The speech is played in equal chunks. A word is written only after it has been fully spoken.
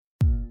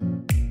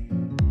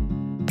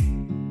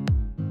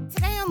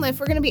Lift,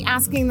 we're going to be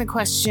asking the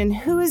question,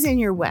 who is in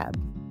your web?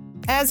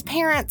 As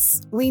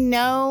parents, we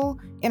know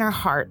in our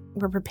heart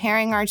we're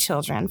preparing our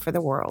children for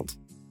the world.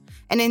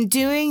 And in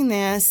doing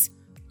this,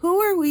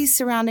 who are we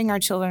surrounding our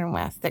children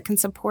with that can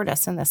support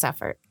us in this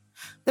effort?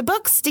 The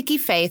book Sticky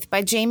Faith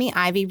by Jamie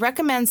Ivey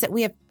recommends that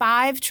we have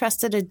 5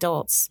 trusted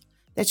adults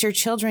that your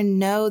children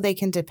know they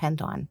can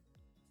depend on.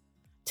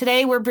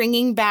 Today, we're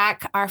bringing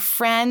back our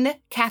friend,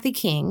 Kathy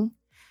King.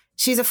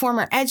 She's a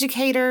former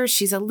educator.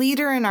 She's a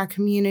leader in our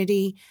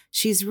community.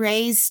 She's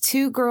raised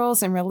 2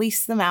 girls and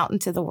released them out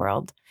into the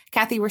world.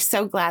 Kathy, we're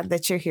so glad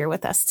that you're here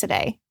with us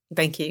today.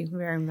 Thank you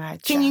very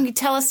much. Can you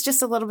tell us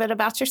just a little bit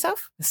about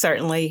yourself?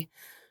 Certainly.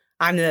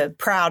 I'm the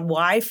proud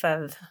wife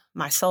of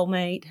my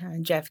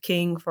soulmate, Jeff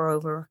King, for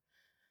over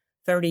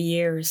 30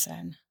 years,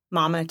 and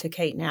mama to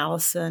Kate and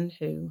Allison,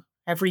 who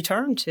have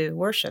returned to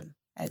worship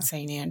at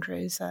St.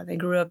 Andrews. They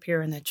grew up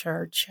here in the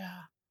church.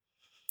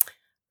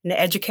 An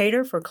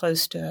educator for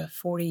close to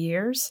 40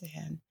 years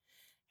and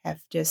have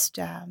just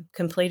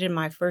completed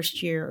my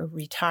first year of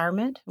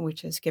retirement,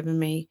 which has given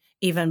me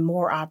even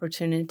more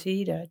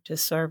opportunity to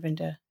serve and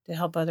to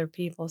help other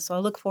people. So I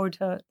look forward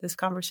to this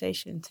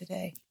conversation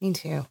today. Me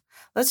too.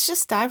 Let's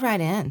just dive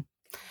right in.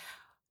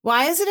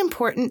 Why is it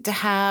important to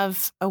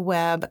have a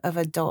web of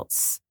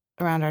adults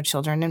around our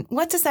children? And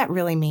what does that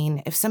really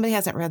mean? If somebody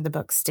hasn't read the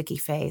book Sticky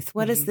Faith,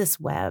 what is this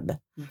web?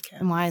 Okay.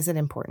 And why is it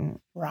important?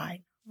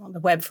 Right. Well, the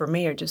web for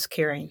me are just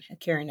caring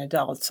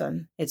adults.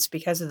 And it's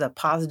because of the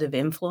positive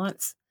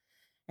influence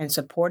and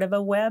support of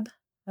a web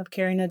of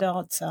caring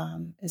adults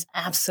is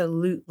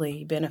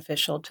absolutely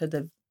beneficial to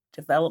the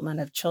development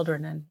of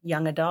children and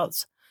young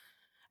adults.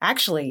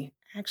 Actually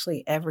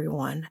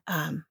everyone.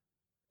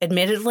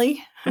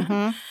 Admittedly,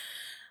 I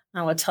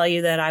will tell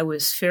you that I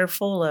was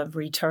fearful of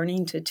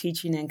returning to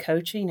teaching and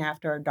coaching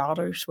after our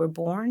daughters were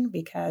born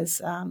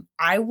because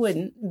I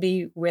wouldn't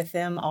be with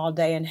them all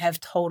day and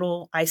have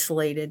total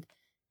isolated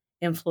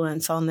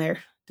influence on their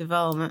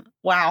development.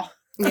 Wow.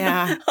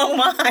 Yeah. Oh,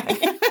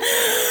 my.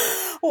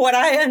 What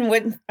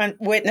I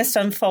witnessed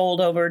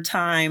unfold over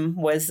time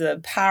was the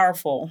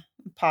powerful,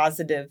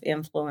 positive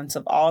influence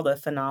of all the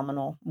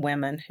phenomenal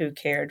women who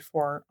cared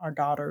for our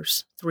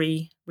daughters.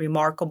 3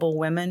 remarkable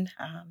women,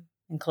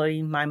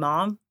 including my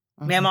mom,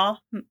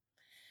 Mama,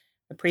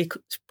 the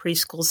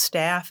preschool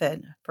staff at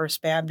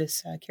First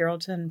Baptist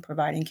Carrollton,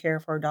 providing care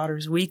for our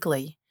daughters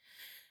weekly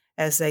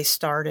as they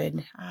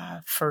started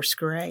first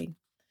grade.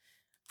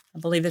 I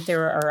believe that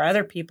there are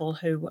other people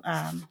who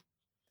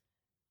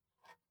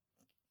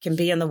can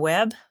be in the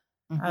web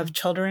of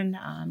children.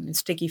 In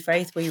Sticky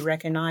Faith, we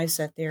recognize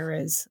that there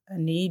is a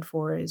need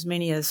for as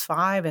many as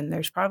 5, and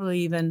there's probably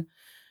even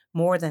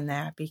more than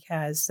that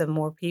because the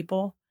more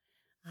people,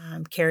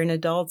 caring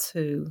adults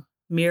who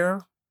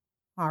mirror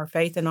our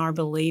faith and our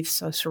beliefs,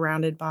 so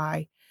surrounded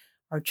by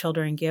our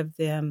children, give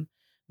them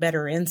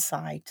better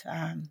insight.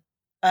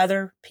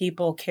 Other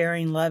people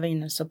caring,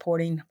 loving, and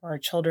supporting our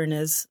children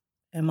is,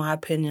 in my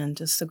opinion,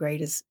 just the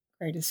greatest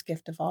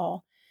gift of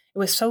all. It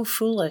was so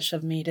foolish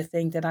of me to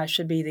think that I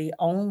should be the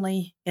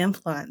only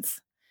influence,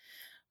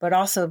 but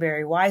also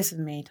very wise of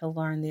me to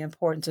learn the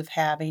importance of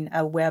having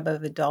a web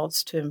of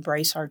adults to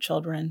embrace our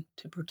children,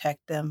 to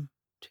protect them,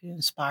 to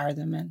inspire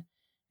them,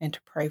 and to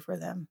pray for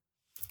them.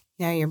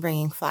 Now you're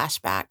bringing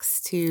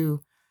flashbacks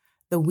to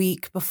the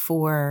week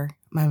before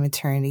my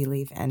maternity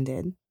leave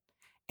ended.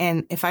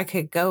 And if I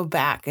could go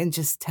back and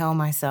just tell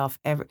myself,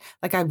 I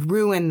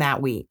ruined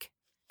that week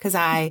because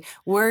I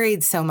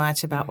worried so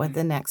much about what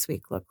the next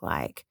week looked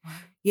like.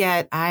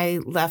 Yet I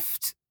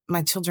left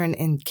my children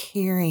in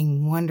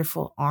caring,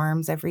 wonderful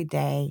arms every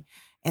day,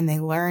 and they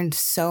learned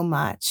so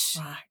much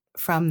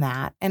from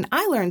that. And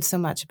I learned so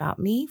much about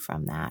me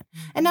from that.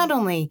 And not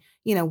only,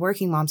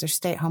 working moms or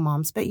stay-at-home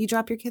moms, but you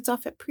drop your kids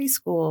off at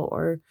preschool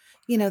or,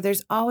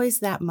 there's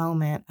always that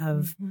moment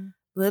of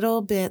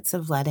little bits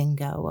of letting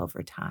go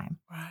over time.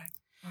 Right.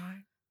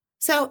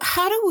 So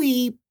how do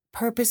we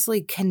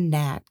purposely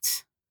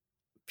connect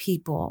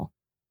people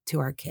to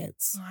our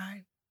kids?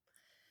 Right.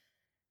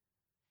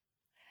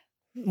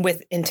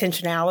 With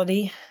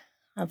intentionality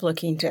of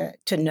looking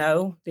to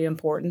know the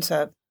importance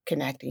of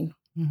connecting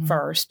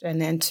first,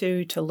 and then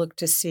 2, to look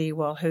to see,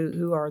 well,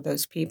 who are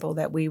those people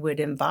that we would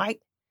invite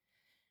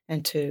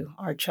into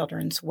our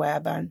children's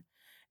web.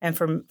 And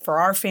for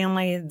our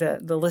family,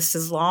 the list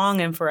is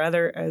long, and for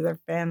other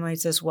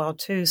families as well,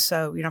 too.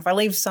 So, if I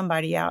leave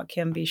somebody out,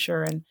 Kim, be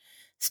sure and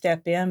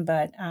step in.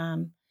 But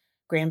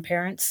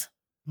grandparents,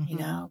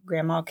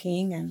 Grandma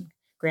King and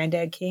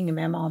Granddad King and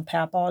Mama and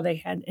Papa, they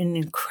had an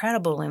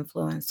incredible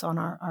influence on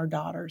our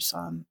daughters,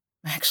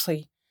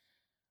 actually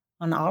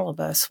on all of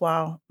us.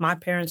 While my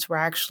parents were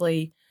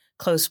actually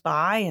close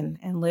by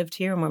and lived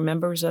here and were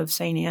members of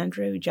St.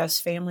 Andrew,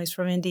 just families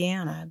from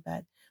Indiana.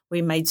 But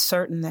we made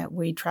certain that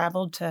we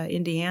traveled to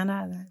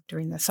Indiana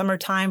during the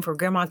summertime for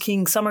Grandma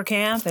King summer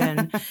camp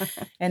and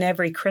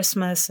every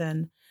Christmas.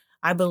 And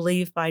I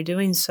believe by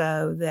doing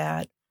so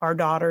that our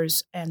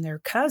daughters and their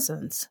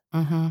cousins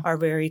are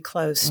very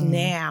close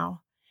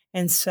now.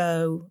 And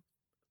so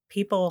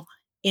people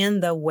in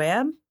the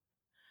web,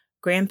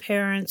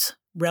 grandparents,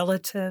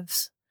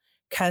 relatives,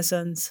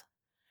 cousins,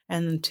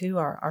 and then too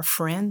our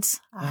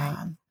friends.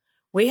 Right.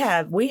 We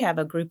have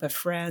a group of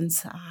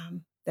friends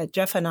that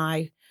Jeff and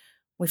I,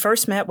 we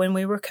first met when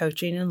we were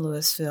coaching in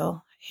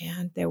Louisville,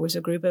 and there was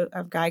a group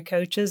of guy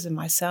coaches and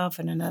myself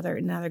and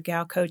another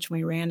gal coach, and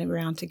we ran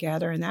around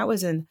together, and that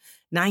was in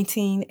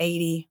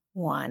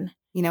 1981.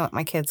 You know what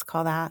my kids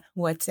call that?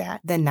 What's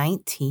that? The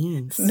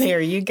 19s. There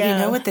you go. You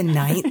know what the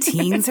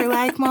 19s are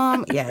like,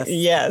 Mom? Yes.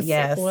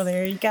 Yes. Well,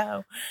 there you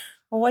go.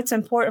 Well, what's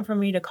important for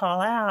me to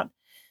call out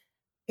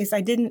is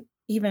I didn't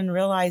even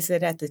realize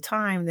that at the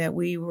time that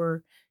we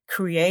were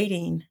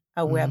creating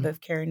a web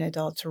of caring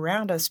adults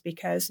around us,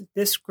 because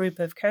this group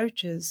of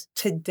coaches,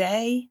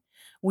 today,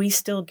 we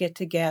still get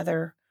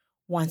together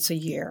once a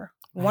year.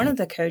 Right. One of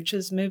the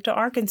coaches moved to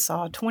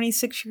Arkansas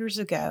 26 years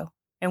ago,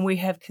 and we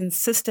have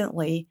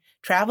consistently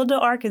traveled to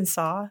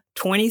Arkansas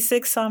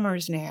 26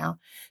 summers now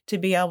to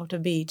be able to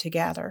be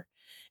together.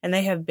 And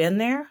they have been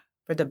there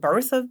for the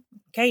birth of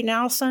Kate and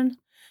Allison,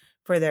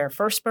 for their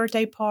first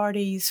birthday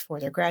parties, for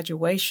their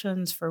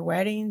graduations, for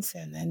weddings,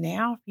 and then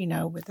now,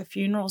 with the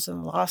funerals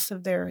and the loss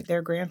of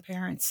their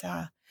grandparents.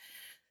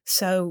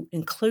 So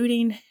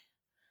including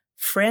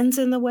friends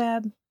in the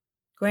web,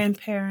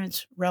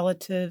 grandparents,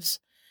 relatives,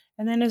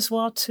 and then as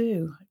well,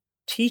 too,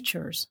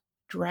 teachers,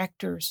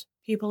 directors,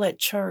 people at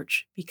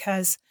church,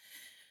 because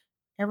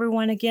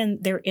everyone, again,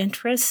 their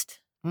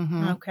interest,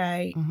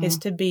 is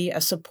to be a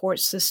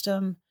support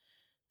system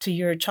to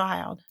your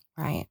child.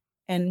 Right.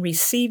 And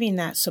receiving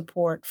that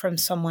support from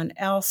someone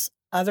else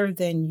other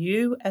than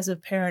you as a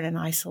parent in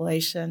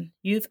isolation,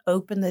 you've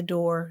opened the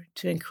door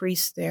to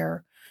increase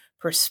their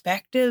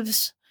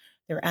perspectives,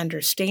 their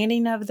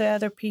understanding of the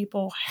other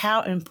people,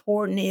 how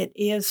important it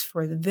is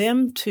for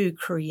them to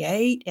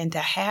create and to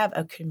have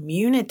a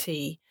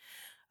community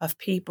of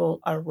people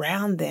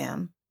around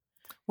them.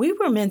 We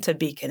were meant to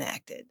be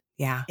connected.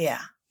 Yeah.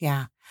 Yeah.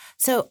 Yeah.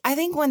 So I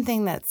think one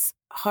thing that's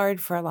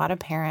hard for a lot of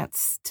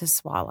parents to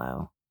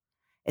swallow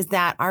is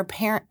that our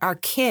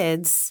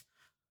kids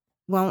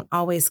won't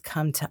always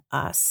come to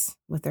us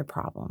with their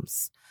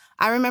problems.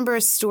 I remember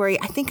a story,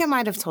 I think I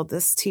might have told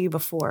this to you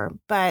before,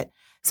 but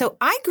so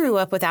I grew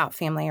up without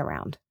family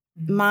around.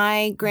 Mm-hmm.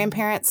 My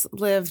grandparents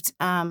lived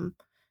in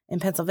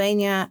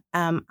Pennsylvania.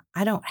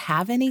 I don't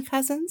have any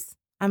cousins.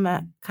 I'm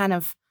a kind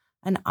of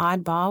an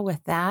oddball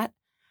with that.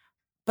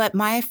 But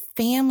my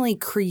family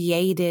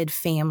created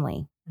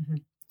family. Mm-hmm.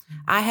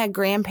 I had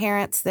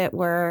grandparents that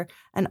were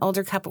an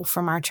older couple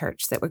from our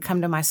church that would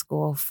come to my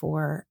school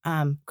for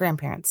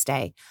Grandparents'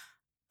 Day.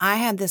 I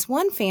had this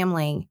one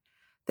family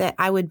that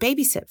I would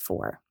babysit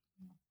for.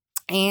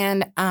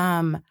 And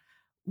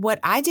what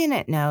I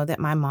didn't know that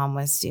my mom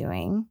was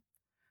doing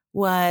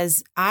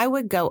was I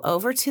would go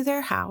over to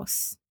their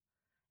house,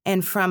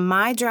 and from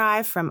my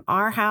drive from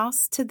our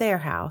house to their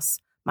house,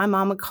 my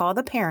mom would call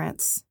the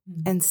parents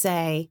and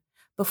say,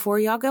 before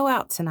y'all go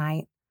out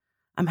tonight,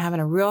 I'm having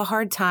a real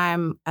hard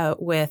time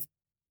with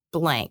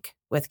blank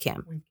with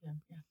Kim.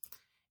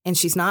 And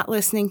she's not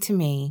listening to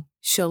me.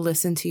 She'll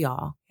listen to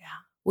y'all. Yeah.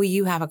 Will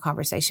you have a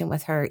conversation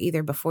with her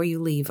either before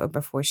you leave or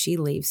before she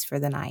leaves for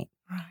the night?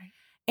 Right.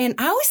 And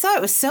I always thought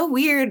it was so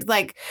weird,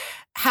 like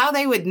how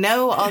they would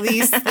know all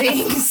these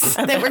things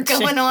that were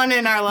going on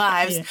in our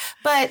lives. Yeah.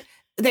 But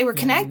they were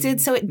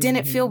connected, so it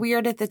didn't feel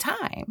weird at the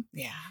time.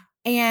 Yeah.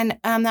 And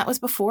that was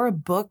before a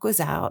book was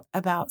out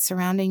about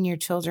surrounding your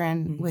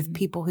children with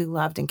people who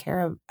loved and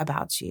care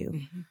about you.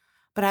 Mm-hmm.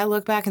 But I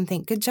look back and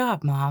think, good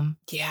job, Mom.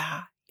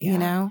 Yeah. You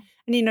know?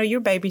 And,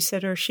 your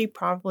babysitter, she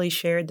probably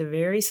shared the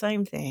very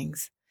same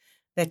things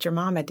that your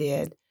mama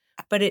did,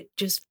 but it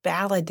just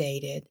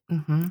validated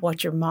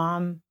what your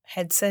mom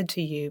had said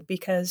to you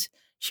because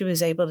she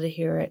was able to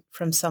hear it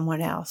from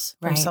someone else,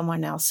 from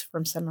someone else,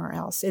 from somewhere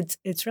else.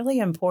 It's really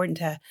important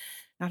to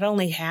not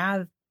only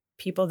have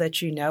people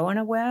that you know on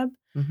a web,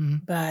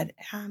 but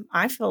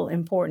I feel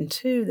important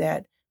too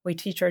that we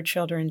teach our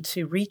children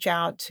to reach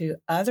out to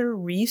other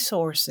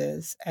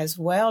resources as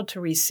well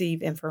to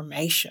receive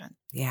information.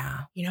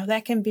 Yeah.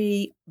 That can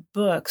be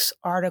books,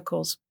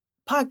 articles,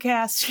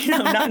 podcasts,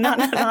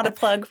 not a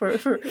plug for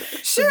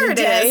sure it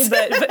is.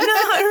 but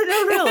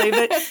no, really,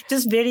 but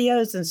just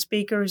videos and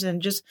speakers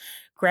and just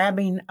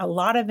grabbing a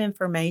lot of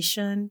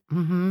information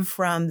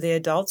from the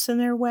adults in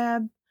their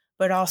web,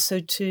 but also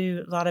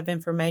to a lot of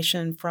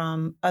information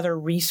from other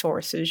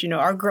resources.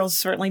 Our girls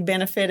certainly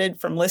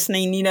benefited from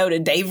listening, to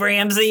Dave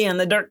Ramsey and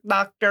the Dirt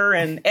Doctor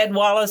and Ed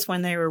Wallace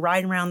when they were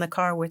riding around the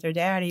car with their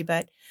daddy.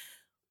 But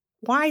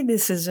why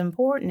this is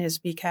important is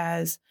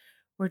because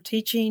we're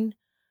teaching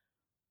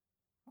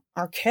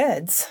our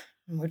kids,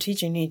 and we're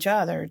teaching each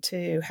other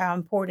too, how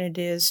important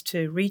it is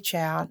to reach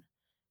out,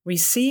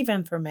 receive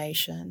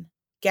information,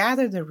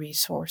 gather the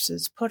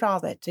resources, put all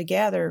that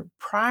together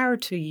prior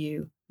to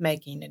you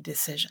making a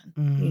decision.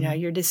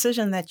 Your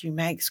decision that you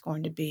make is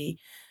going to be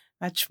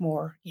much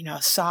more,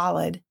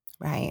 solid,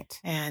 right,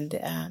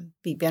 and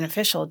be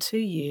beneficial to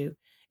you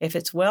if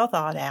it's well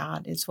thought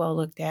out, it's well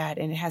looked at,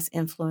 and it has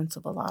influence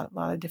of a lot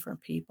of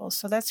different people.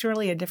 So that's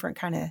really a different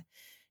kind of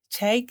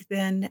take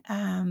than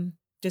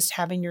just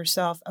having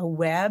yourself a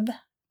web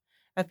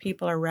of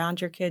people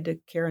around your kid to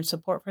care and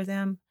support for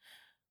them.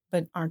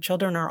 But our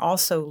children are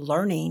also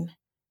learning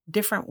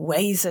different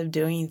ways of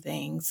doing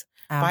things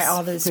by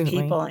all those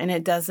people. And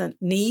it doesn't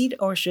need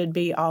or should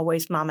be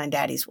always mom and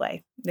daddy's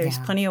way. There's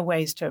plenty of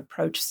ways to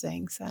approach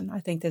things. And I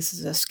think this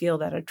is a skill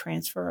that will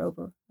transfer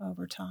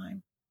over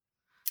time.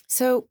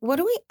 So what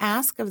do we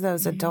ask of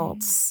those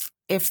adults?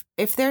 If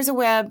there's a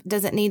web,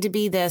 does it need to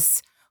be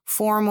this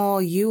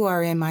formal, you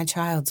are in my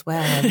child's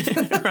web?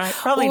 Right.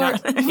 Probably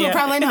not.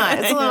 Probably not.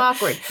 It's a little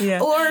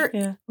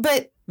awkward.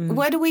 But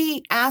what do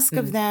we ask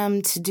of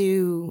them to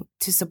do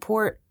to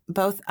support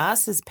both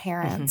us as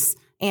parents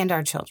and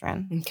our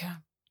children? Okay.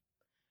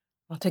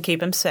 Well, to keep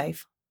them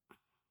safe,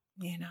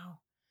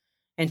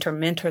 and to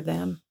mentor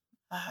them.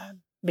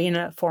 Being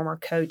a former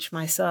coach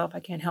myself, I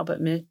can't help but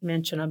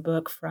mention a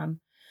book from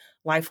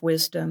Life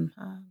Wisdom,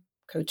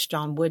 Coach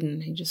John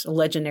Wooden. He's just a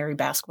legendary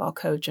basketball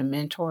coach and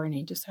mentor, and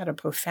he just had a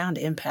profound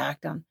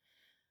impact on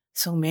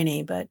so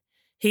many. But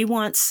he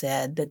once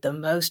said that the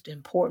most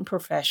important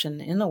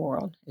profession in the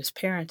world is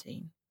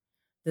parenting.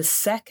 The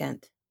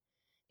second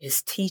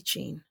is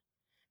teaching,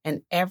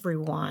 and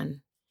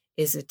everyone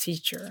is a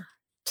teacher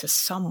to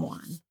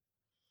someone.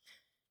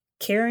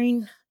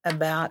 Caring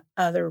about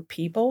other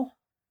people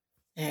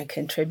and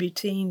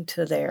contributing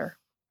to their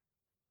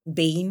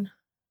being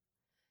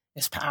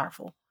is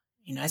powerful.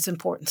 It's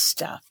important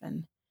stuff.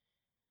 And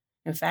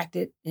in fact,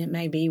 it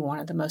may be one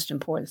of the most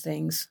important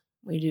things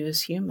we do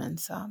as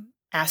humans.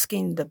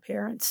 Asking the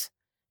parents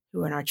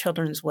who are in our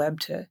children's web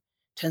to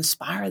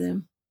inspire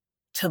them,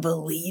 to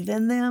believe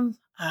in them.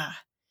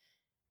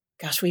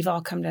 Gosh, we've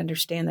all come to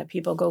understand that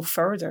people go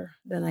further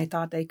than they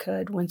thought they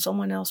could when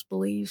someone else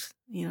believes,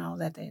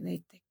 that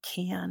they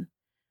can.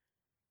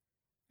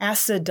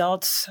 Ask the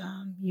adults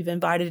you've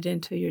invited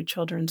into your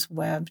children's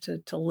web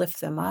to lift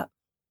them up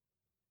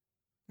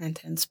and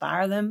to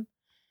inspire them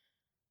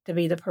to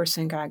be the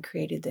person God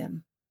created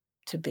them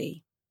to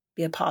be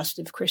a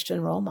positive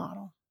Christian role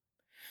model.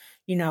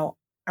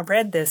 I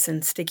read this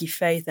in Sticky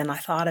Faith and I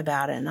thought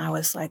about it and I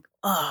was like,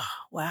 oh,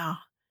 wow.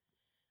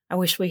 I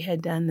wish we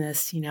had done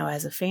this,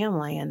 as a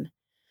family. And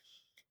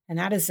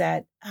that is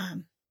that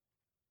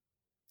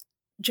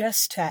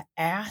just to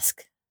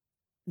ask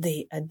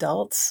the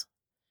adults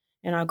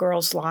in our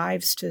girls'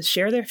 lives to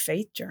share their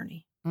faith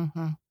journey.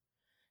 Mm-hmm.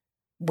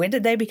 When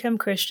did they become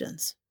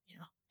Christians?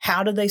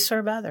 How did they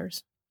serve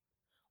others?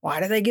 Why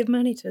do they give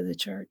money to the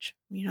church?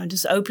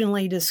 Just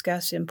openly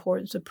discuss the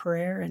importance of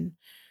prayer and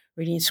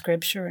reading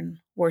scripture and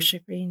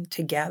worshiping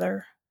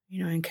together,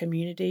 in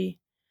community.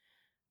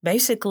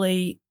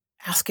 Basically,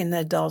 asking the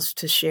adults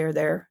to share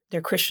their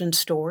Christian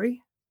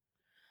story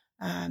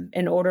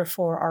in order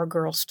for our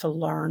girls to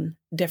learn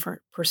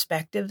different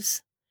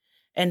perspectives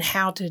and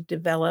how to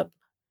develop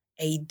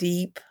a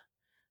deep,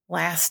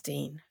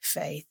 lasting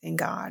faith in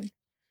God.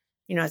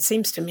 It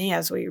seems to me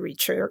as we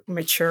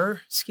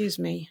mature,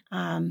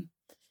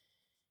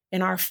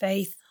 in our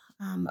faith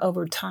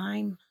over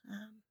time,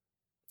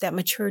 that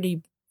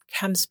maturity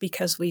comes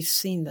because we've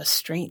seen the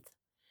strength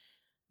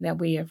that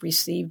we have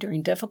received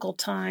during difficult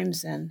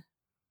times and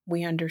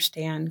we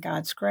understand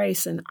God's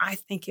grace. And I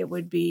think it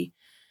would be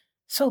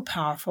so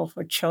powerful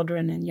for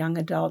children and young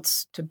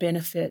adults to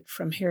benefit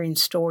from hearing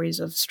stories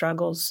of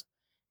struggles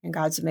and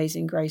God's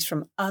amazing grace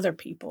from other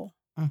people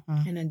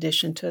in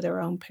addition to their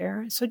own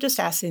parents. So just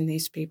asking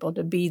these people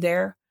to be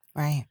there,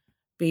 right?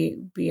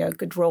 Be a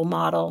good role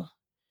model,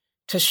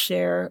 to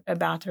share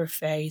about their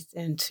faith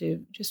and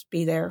to just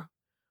be there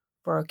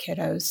for our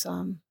kiddos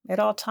at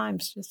all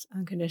times, just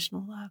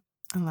unconditional love.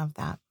 I love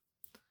that.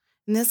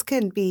 And this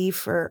could be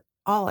for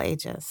all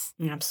ages.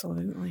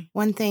 Absolutely.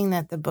 One thing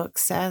that the book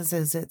says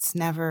is it's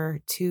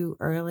never too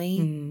early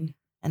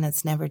and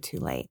it's never too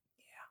late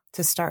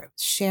to start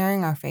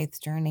sharing our faith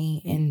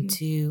journey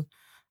into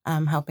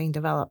helping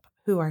develop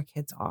who our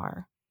kids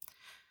are.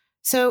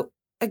 So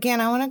again,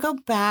 I want to go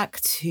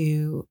back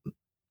to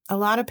a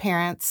lot of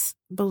parents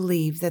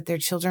believe that their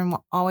children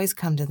will always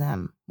come to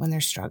them when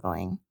they're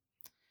struggling.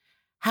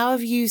 How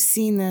have you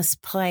seen this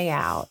play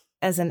out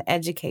as an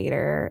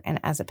educator and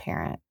as a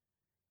parent?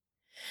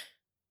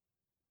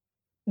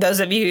 Those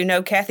of you who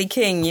know Kathy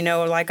King,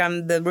 like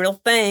I'm the real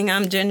thing.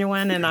 I'm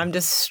genuine and I'm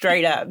just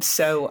straight up.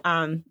 So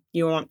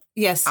you want?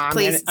 Yes,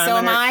 please.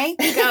 Am I.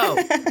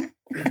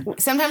 Go.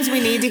 Sometimes we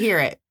need to hear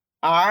it.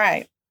 All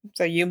right.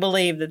 So you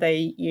believe that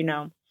they,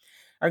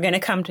 are going to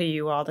come to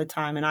you all the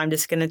time. And I'm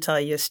just going to tell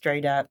you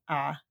straight up,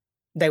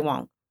 they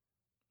won't.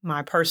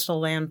 My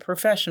personal and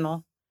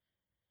professional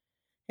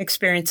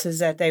experience is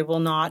that they will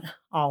not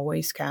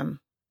always come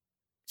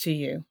to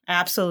you.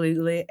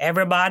 Absolutely.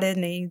 Everybody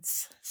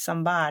needs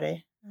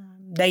somebody.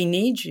 They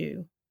need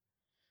you.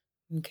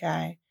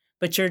 Okay.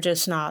 But you're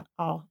just not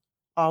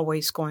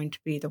always going to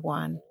be the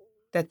one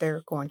that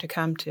they're going to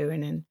come to.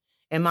 And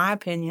in my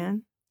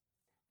opinion,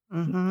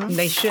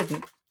 they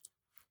shouldn't.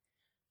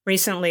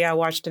 Recently, I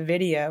watched a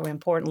video,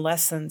 Important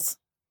Lessons,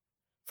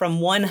 from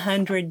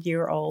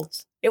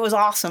 100-year-olds. It was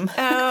awesome. Oh,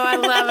 I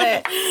love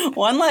it.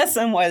 One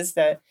lesson was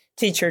to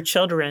teach your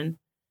children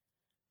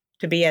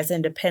to be as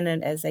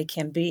independent as they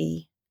can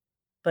be,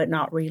 but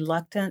not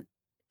reluctant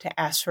to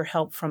ask for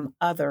help from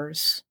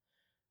others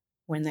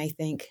when they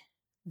think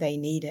they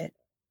need it.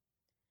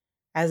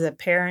 As a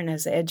parent,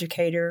 as an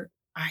educator,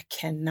 I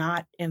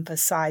cannot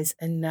emphasize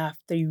enough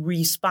the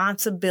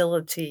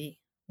responsibility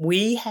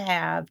we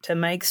have to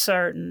make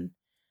certain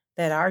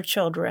that our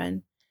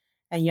children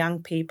and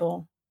young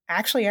people,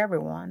 actually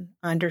everyone,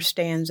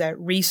 understands that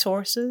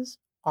resources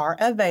are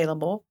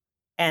available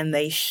and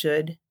they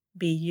should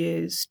be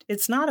used.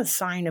 It's not a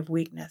sign of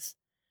weakness,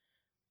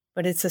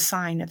 but it's a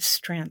sign of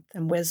strength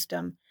and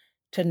wisdom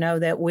to know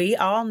that we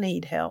all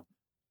need help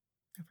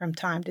from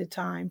time to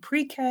time.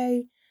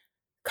 Pre-K,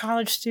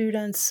 college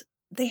students,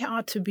 they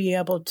ought to be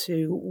able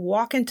to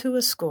walk into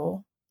a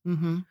school,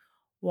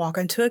 walk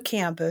into a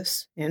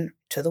campus, and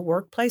to the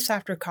workplace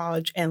after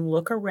college and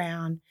look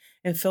around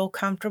and feel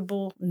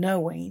comfortable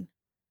knowing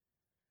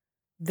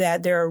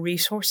that there are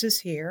resources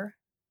here,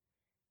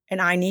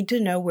 and I need to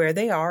know where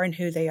they are and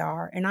who they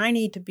are, and I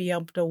need to be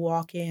able to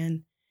walk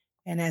in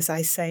and, as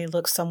I say,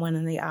 look someone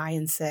in the eye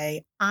and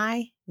say,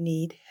 I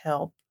need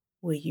help.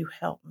 Will you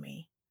help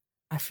me?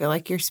 I feel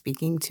like you're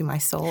speaking to my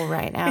soul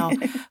right now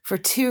for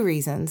two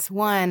reasons.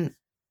 One,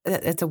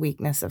 it's a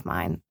weakness of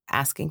mine,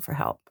 asking for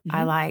help.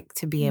 I like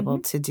to be able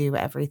to do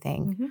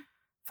everything.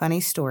 Funny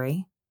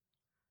story.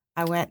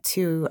 I went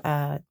to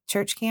a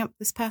church camp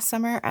this past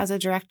summer as a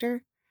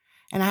director,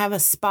 and I have a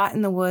spot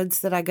in the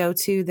woods that I go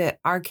to that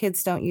our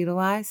kids don't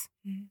utilize.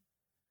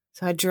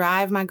 So I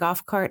drive my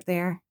golf cart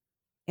there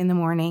in the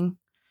morning,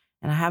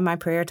 and I have my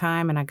prayer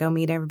time, and I go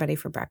meet everybody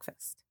for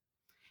breakfast.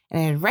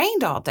 And it had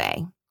rained all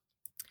day.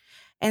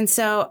 And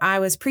so I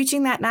was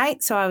preaching that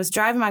night. So I was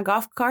driving my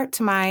golf cart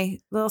to my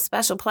little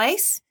special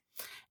place,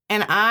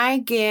 and I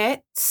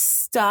get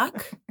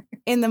stuck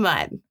in the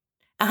mud.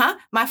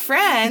 My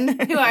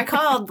friend who I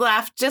called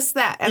laughed just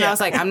that. And I was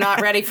like, I'm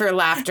not ready for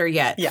laughter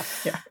yet.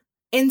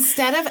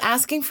 Instead of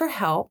asking for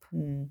help,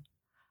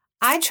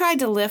 I tried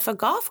to lift a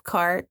golf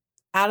cart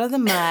out of the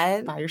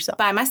mud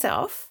by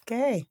myself.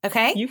 Okay.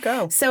 You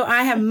go. So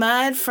I have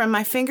mud from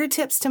my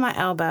fingertips to my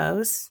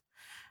elbows.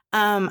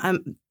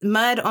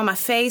 Mud on my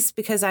face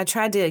because I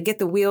tried to get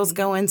the wheels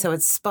going, so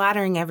it's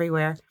splattering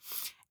everywhere.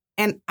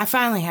 And I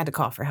finally had to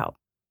call for help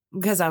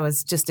because I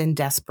was just in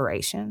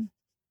desperation.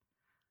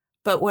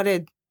 But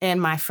and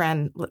my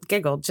friend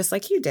giggled just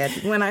like you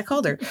did when I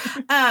called her.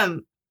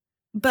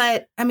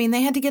 But I mean,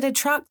 they had to get a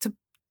truck to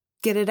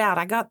get it out.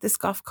 I got this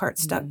golf cart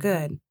stuck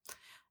good.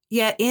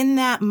 Yet in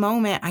that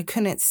moment, I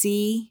couldn't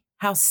see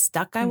how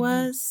stuck I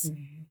was.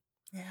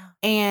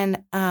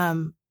 And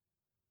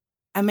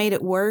I made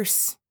it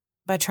worse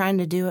by trying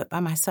to do it by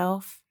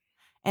myself.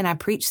 And I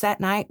preached that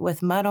night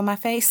with mud on my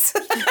face.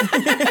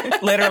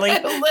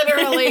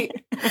 Literally.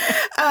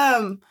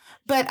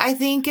 But I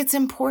think it's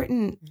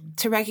important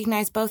to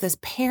recognize both as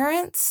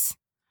parents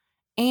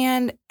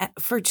and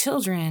for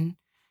children,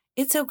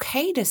 it's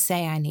okay to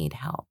say I need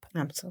help.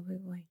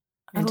 Absolutely.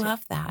 I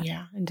love that.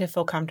 Yeah. And to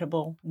feel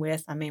comfortable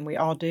with, I mean, we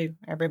all do.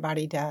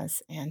 Everybody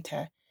does. And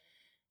to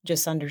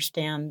just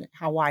understand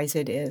how wise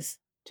it is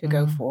to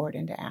go forward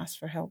and to ask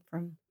for help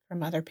from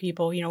other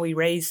people. You know, we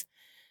raise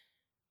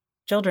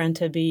children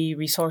to be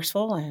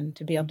resourceful and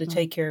to be able to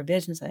take care of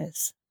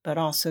businesses, but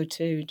also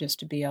just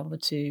to be able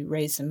to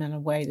raise them in a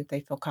way that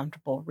they feel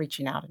comfortable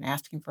reaching out and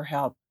asking for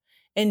help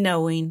and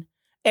knowing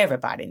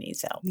everybody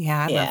needs help. Yeah,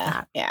 I love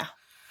that. Yeah.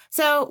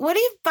 So what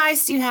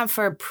advice do you have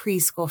for a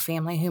preschool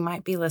family who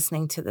might be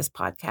listening to this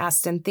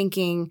podcast and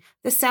thinking,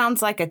 this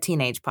sounds like a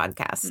teenage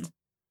podcast?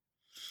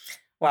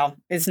 Well,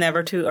 it's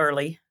never too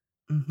early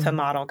to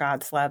model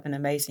God's love and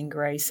amazing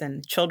grace.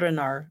 And children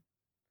are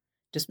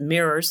just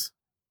mirrors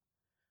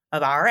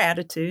of our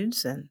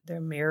attitudes, and they're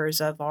mirrors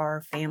of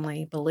our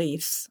family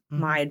beliefs.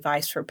 My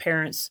advice for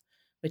parents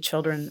with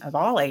children of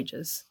all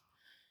ages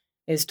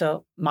is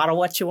to model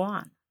what you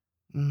want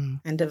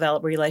and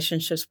develop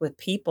relationships with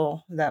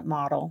people that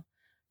model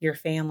your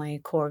family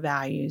core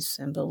values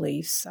and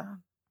beliefs,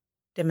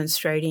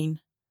 demonstrating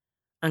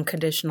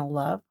unconditional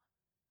love.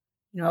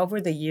 You know, over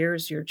the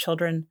years, your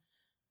children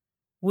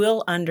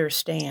will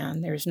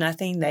understand there's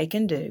nothing they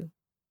can do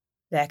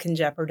that can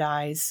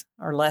jeopardize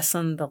or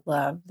lessen the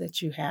love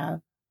that you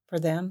have for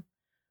them.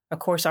 Of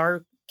course,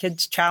 our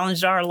kids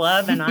challenged our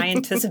love, and I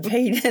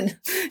anticipate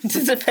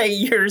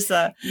yours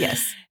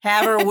yes,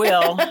 have or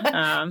will.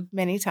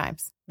 Many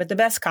times. But the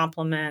best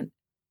compliment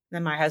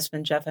that my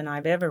husband, Jeff, and I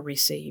have ever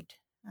received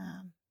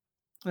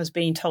was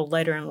being told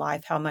later in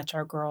life how much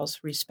our girls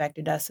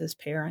respected us as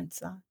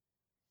parents.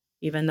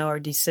 Even though our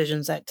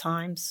decisions at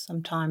times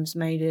sometimes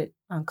made it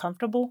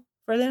uncomfortable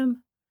for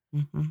them,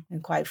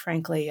 and quite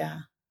frankly,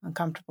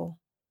 uncomfortable,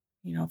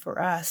 you know,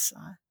 for us.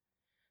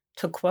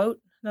 To quote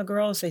the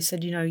girls, they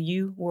said, you know,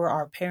 you were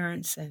our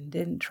parents and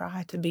didn't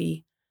try to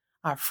be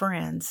our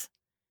friends.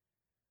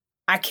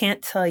 I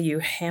can't tell you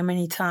how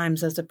many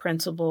times as a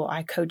principal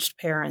I coached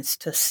parents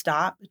to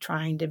stop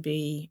trying to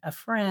be a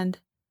friend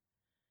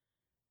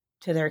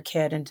to their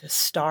kid and to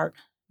start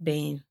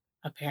being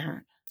a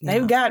parent. Yeah.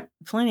 They've got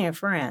plenty of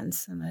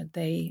friends, and that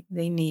they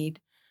need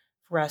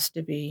for us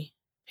to be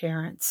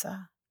parents.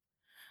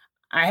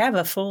 I have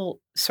a full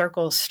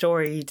circle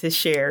story to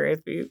share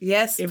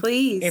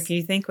please. If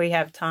you think we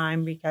have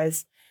time,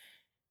 because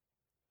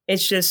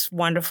it's just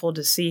wonderful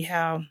to see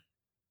how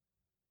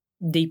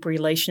deep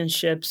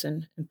relationships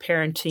and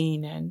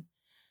parenting and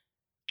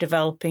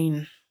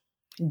developing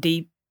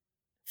deep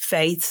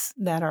faiths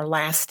that are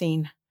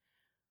lasting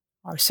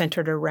are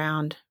centered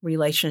around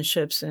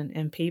relationships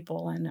and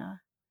people. And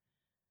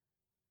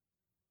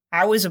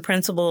I was a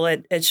principal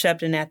at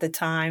Shepton at the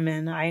time,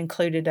 and I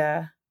included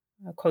a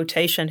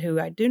quotation who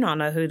I do not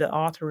know who the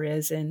author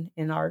is in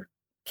our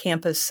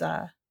campus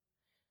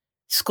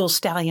School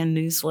Stallion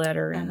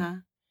newsletter.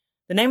 And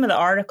the name of the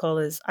article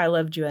is "I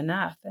Loved You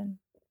Enough." And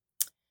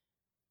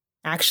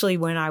actually,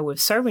 when I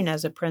was serving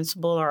as a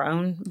principal,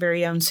 our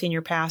very own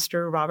senior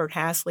pastor, Robert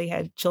Hasley,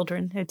 had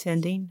children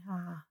attending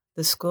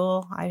the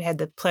school. I had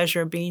the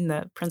pleasure of being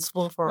the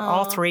principal for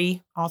all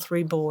three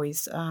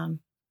boys.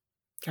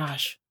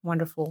 Gosh,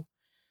 wonderful,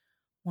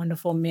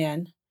 wonderful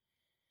men.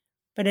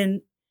 But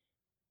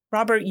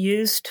Robert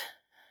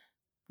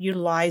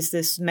utilized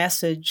this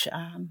message,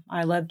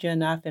 "I loved you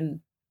enough,"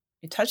 and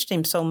it touched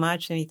him so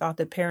much, and he thought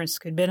that parents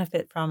could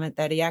benefit from it,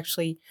 that he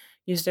actually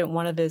used it in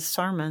one of his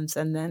sermons.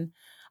 And then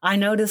I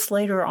noticed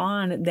later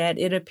on that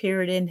it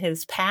appeared in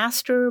his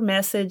pastor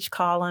message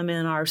column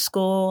in our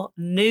school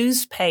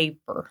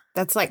newspaper.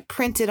 That's like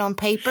printed on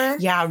paper?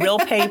 Yeah, real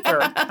paper.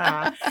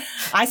 I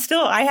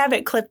have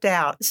it clipped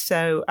out.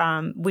 So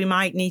we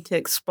might need to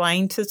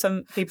explain to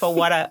some people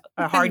what a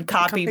hard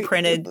copy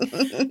printed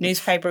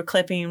newspaper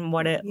clipping,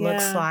 what it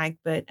looks like.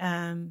 But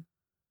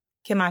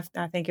Kim, I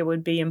think it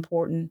would be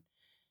important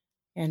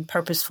and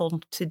purposeful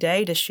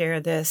today to share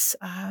this.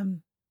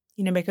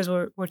 Because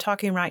we're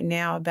talking right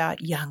now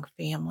about young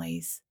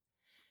families,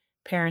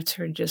 parents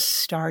who are just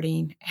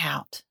starting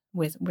out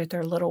with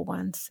their little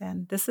ones.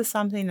 And this is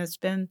something that's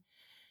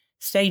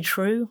stayed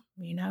true,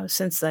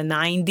 since the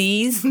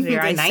 90s. There,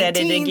 I said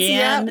it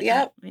again.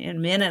 Yep. In a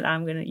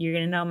minute, you're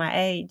gonna know my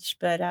age.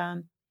 But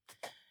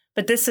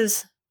this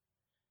is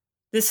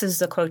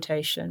the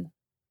quotation.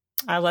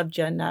 "I loved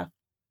you enough.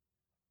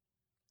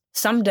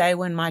 Someday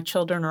when my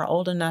children are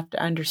old enough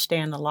to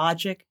understand the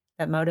logic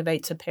that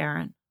motivates a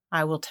parent,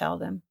 I will tell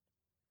them,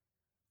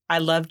 I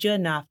loved you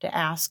enough to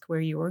ask where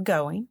you were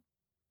going,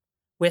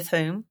 with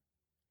whom,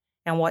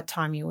 and what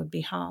time you would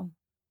be home.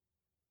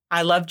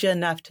 I loved you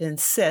enough to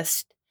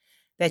insist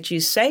that you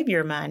save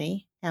your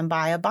money and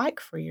buy a bike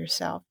for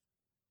yourself,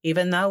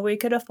 even though we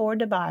could afford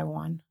to buy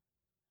one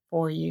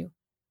for you.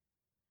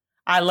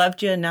 I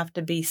loved you enough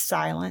to be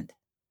silent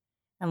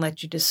and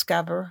let you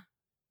discover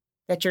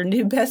that your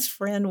new best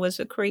friend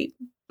was a creep.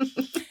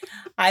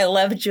 I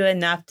loved you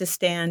enough to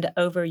stand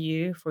over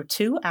you for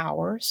 2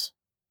 hours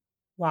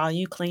while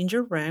you cleaned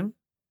your room,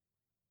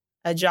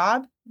 a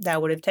job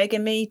that would have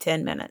taken me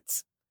 10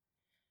 minutes.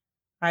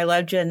 I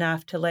loved you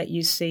enough to let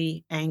you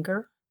see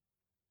anger,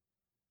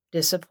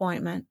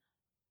 disappointment,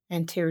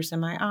 and tears in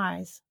my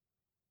eyes.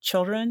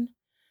 Children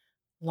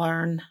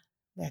learn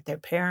that their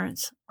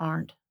parents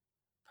aren't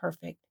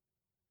perfect.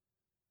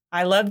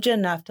 I loved you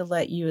enough to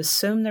let you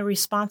assume the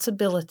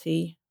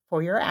responsibility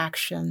for your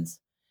actions,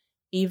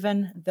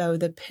 even though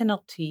the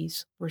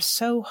penalties were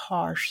so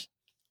harsh,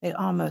 they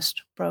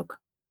almost broke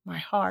my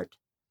heart.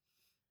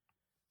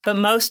 But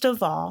most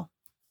of all,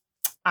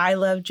 I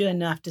loved you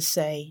enough to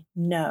say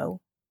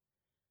no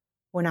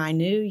when I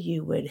knew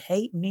you would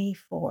hate me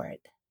for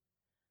it.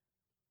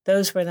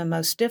 Those were the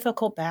most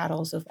difficult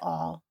battles of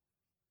all.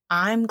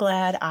 I'm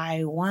glad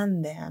I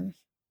won them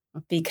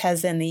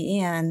because in the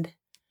end,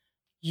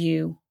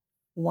 you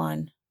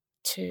won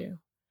too."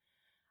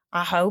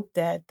 I hope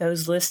that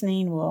those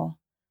listening will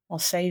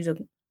save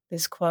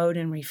this quote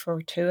and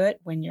refer to it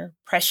when your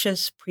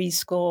precious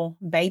preschool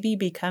baby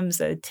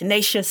becomes a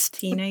tenacious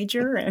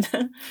teenager,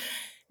 and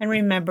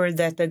remember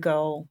that the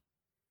goal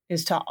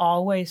is to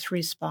always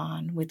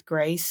respond with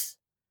grace,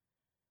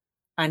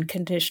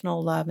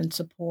 unconditional love, and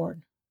support.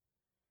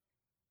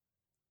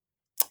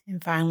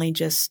 And finally,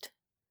 just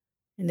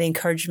the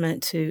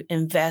encouragement to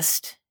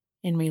invest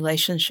in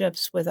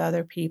relationships with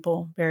other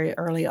people very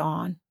early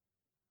on,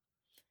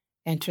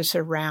 and to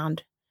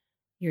surround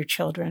your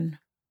children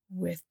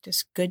with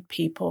just good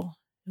people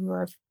who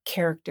are of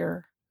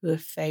character, who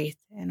have faith,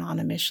 and on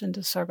a mission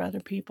to serve other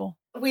people.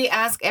 We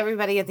ask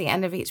everybody at the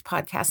end of each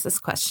podcast this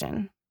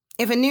question.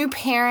 If a new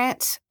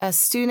parent, a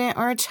student,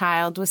 or a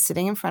child was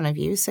sitting in front of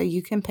you, so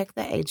you can pick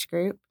the age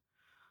group,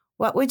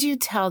 what would you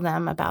tell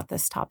them about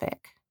this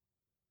topic?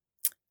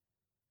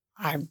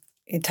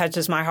 It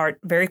touches my heart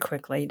very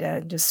quickly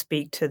to just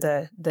speak to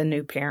the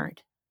new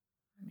parent.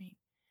 I mean,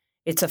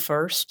 it's a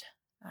first.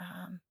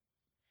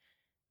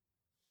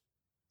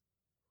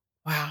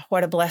 Wow,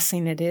 what a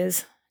blessing it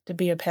is to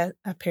be a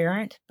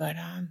parent, but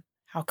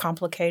how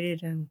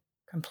complicated and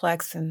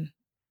complex and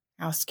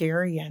how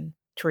scary, and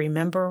to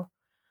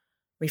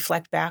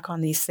reflect back on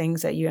these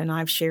things that you and I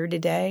have shared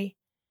today,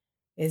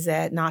 is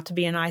that not to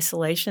be in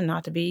isolation,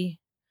 not to be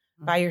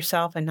by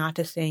yourself, and not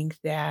to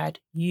think that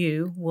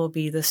you will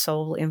be the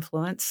sole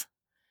influence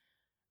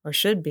or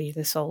should be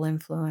the sole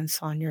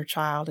influence on your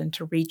child, and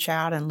to reach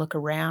out and look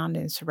around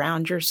and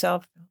surround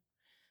yourself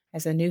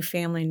as a new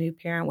family, new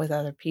parent with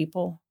other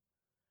people,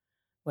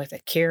 with a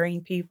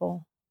caring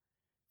people,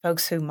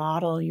 folks who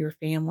model your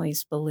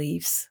family's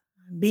beliefs.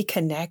 Be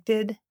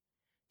connected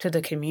to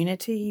the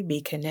community,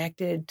 be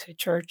connected to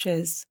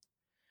churches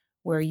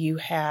where you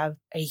have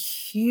a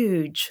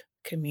huge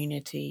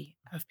community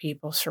of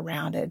people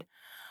surrounded.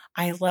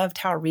 I loved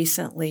how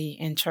recently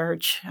in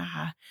church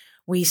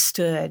we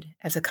stood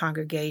as a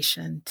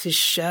congregation to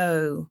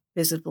show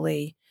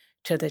visibly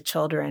to the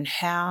children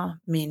how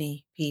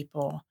many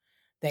people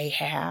they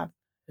have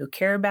who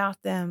care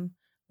about them,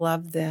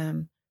 love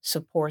them,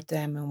 support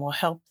them, and will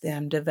help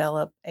them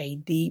develop a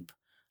deep,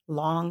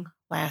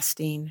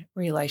 long-lasting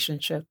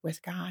relationship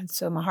with God.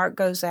 So my heart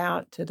goes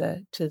out to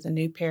the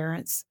new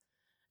parents,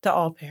 to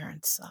all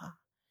parents,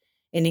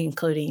 and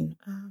including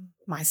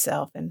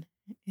myself and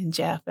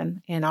Jeff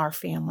and our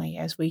family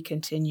as we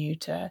continue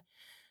to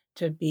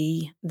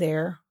be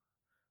there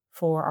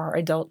for our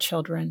adult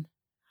children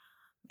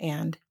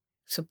and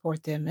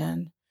support them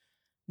in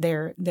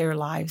their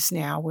lives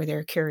now, where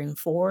they're carrying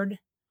forward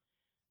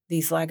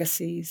these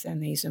legacies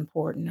and these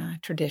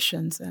important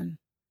traditions and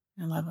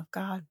love of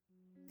God.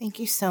 Thank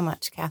you so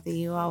much, Kathy.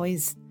 You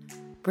always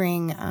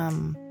bring,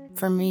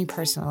 for me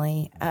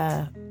personally,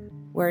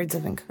 words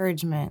of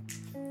encouragement,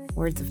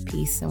 words of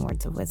peace, and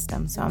words of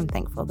wisdom. So I'm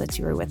thankful that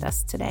you were with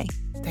us today.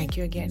 Thank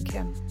you again,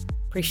 Kim.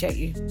 Appreciate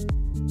you.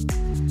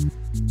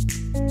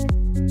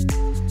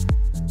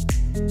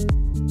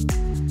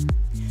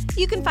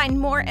 You can find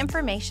more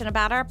information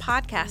about our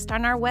podcast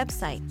on our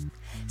website,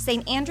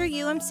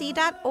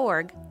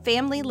 standrewumc.org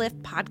Family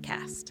Lift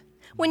Podcast.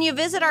 When you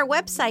visit our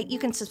website, you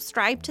can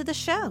subscribe to the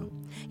show.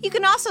 You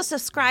can also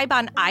subscribe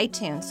on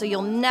iTunes so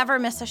you'll never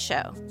miss a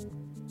show.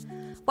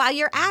 While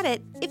you're at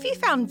it, if you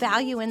found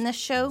value in this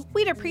show,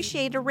 we'd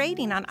appreciate a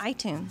rating on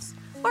iTunes.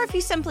 Or if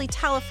you simply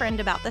tell a friend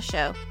about the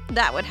show,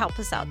 that would help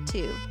us out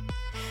too.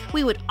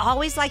 We would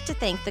always like to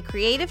thank the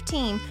creative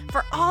team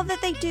for all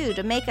that they do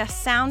to make us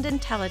sound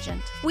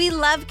intelligent. We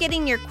love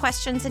getting your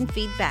questions and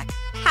feedback.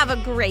 Have a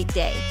great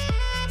day.